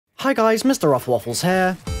Hi guys, MrRoflWaffles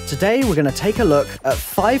here. Today we're going to take a look at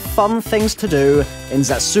 5 fun things to do in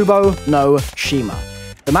Zetsubou no SHIMA.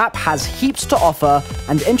 The map has heaps to offer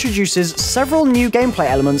and introduces several new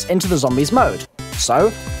gameplay elements into the Zombies mode.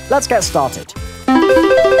 So, let's get started.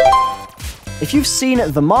 If you've seen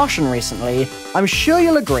The Martian recently, I'm sure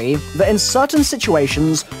you'll agree that in certain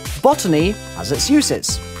situations, botany has its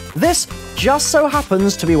uses. This just so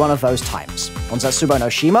happens to be one of those times. On Zetsubou no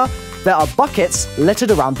SHIMA, there are buckets littered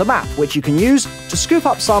around the map, which you can use to scoop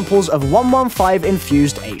up samples of 115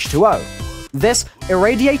 infused H2O. This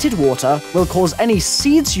irradiated water will cause any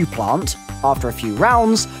seeds you plant, after a few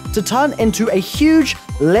rounds, to turn into a huge,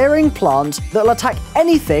 layering plant that will attack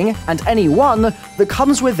anything and anyone that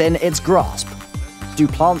comes within its grasp. Do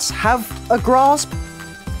plants have a grasp?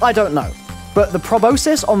 I don't know, but the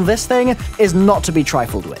proboscis on this thing is not to be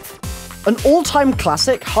trifled with. An all-time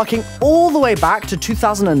classic harking all the way back to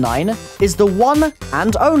 2009 is the one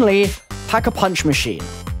and only Pack-a-Punch machine.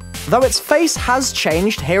 Though its face has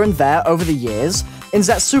changed here and there over the years, in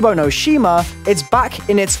Zetsubou no SHIMA, it's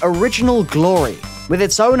back in its original glory, with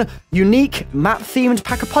its own unique map-themed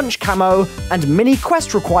Pack-a-Punch camo and mini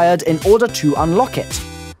quest required in order to unlock it.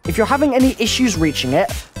 If you're having any issues reaching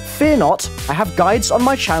it, fear not, I have guides on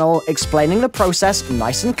my channel explaining the process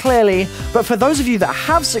nice and clearly, but for those of you that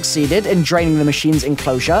have succeeded in draining the machine's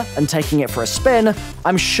enclosure and taking it for a spin,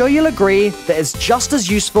 I'm sure you'll agree that it's just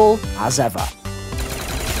as useful as ever.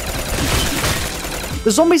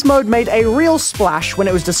 The Zombies mode made a real splash when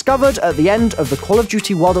it was discovered at the end of the Call of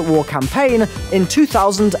Duty World at War campaign in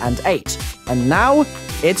 2008, and now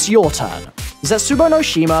it's your turn. Zetsubou no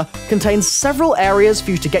SHIMA contains several areas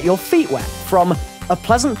for you to get your feet wet, from a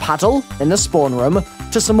pleasant paddle in the spawn room,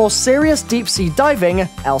 to some more serious deep-sea diving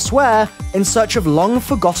elsewhere in search of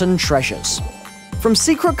long-forgotten treasures. From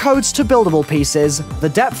secret codes to buildable pieces, the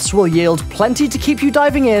depths will yield plenty to keep you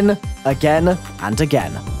diving in again and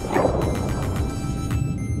again.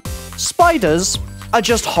 Spiders are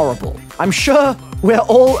just horrible. I'm sure we're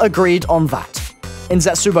all agreed on that. In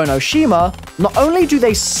Zetsubou no SHIMA, not only do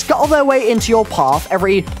they scuttle their way into your path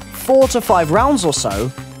every 4 to 5 rounds or so,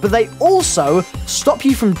 but they also stop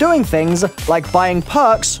you from doing things like buying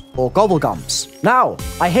perks or gobblegums. Now,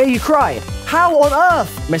 I hear you cry, how on earth,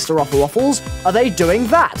 MrRoflWaffles, are they doing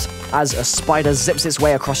that? As a spider zips its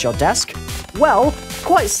way across your desk? Well,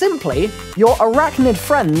 quite simply, your arachnid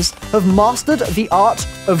friends have mastered the art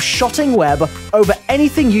of shotting web over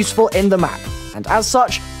anything useful in the map, and as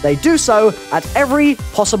such, they do so at every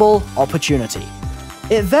possible opportunity.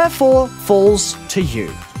 It therefore falls to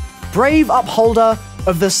you, brave upholder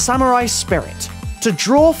of the samurai spirit, to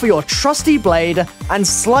draw for your trusty blade and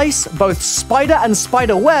slice both spider and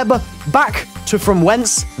spider web back to from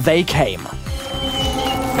whence they came.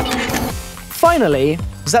 Finally,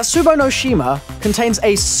 Zetsubou no SHIMA contains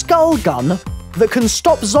a skull gun that can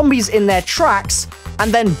stop zombies in their tracks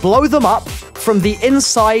and then blow them up from the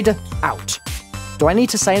inside out. Do I need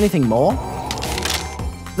to say anything more?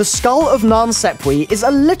 The skull of Nan Sapwe is a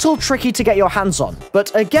little tricky to get your hands on,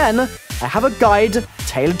 but again, I have a guide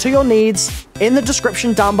tailored to your needs in the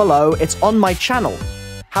description down below. It's on my channel.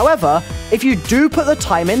 However, if you do put the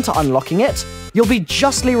time into unlocking it, you'll be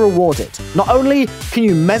justly rewarded. Not only can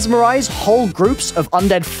you mesmerize whole groups of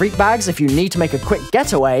undead freak bags if you need to make a quick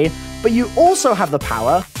getaway, but you also have the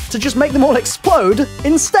power to just make them all explode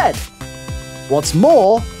instead. What's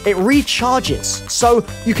more, it recharges, so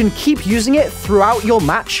you can keep using it throughout your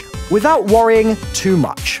match without worrying too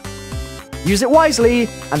much. Use it wisely,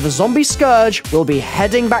 and the zombie scourge will be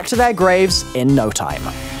heading back to their graves in no time.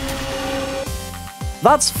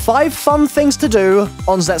 That's 5 fun things to do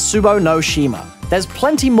on Zetsubou no SHIMA. There's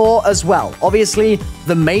plenty more as well. Obviously,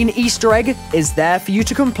 the main Easter egg is there for you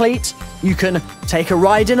to complete. You can take a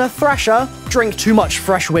ride in a thrasher, drink too much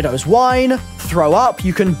fresh widow's wine, throw up,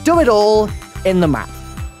 you can do it all in the map.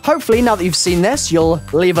 Hopefully, now that you've seen this, you'll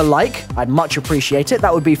leave a like. I'd much appreciate it.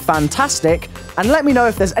 That would be fantastic. And let me know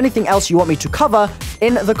if there's anything else you want me to cover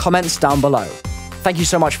in the comments down below. Thank you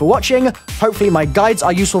so much for watching. Hopefully my guides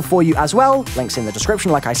are useful for you as well. Links in the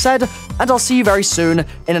description, like I said. And I'll see you very soon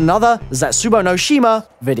in another Zetsubou no SHIMA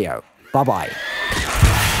video. Bye-bye.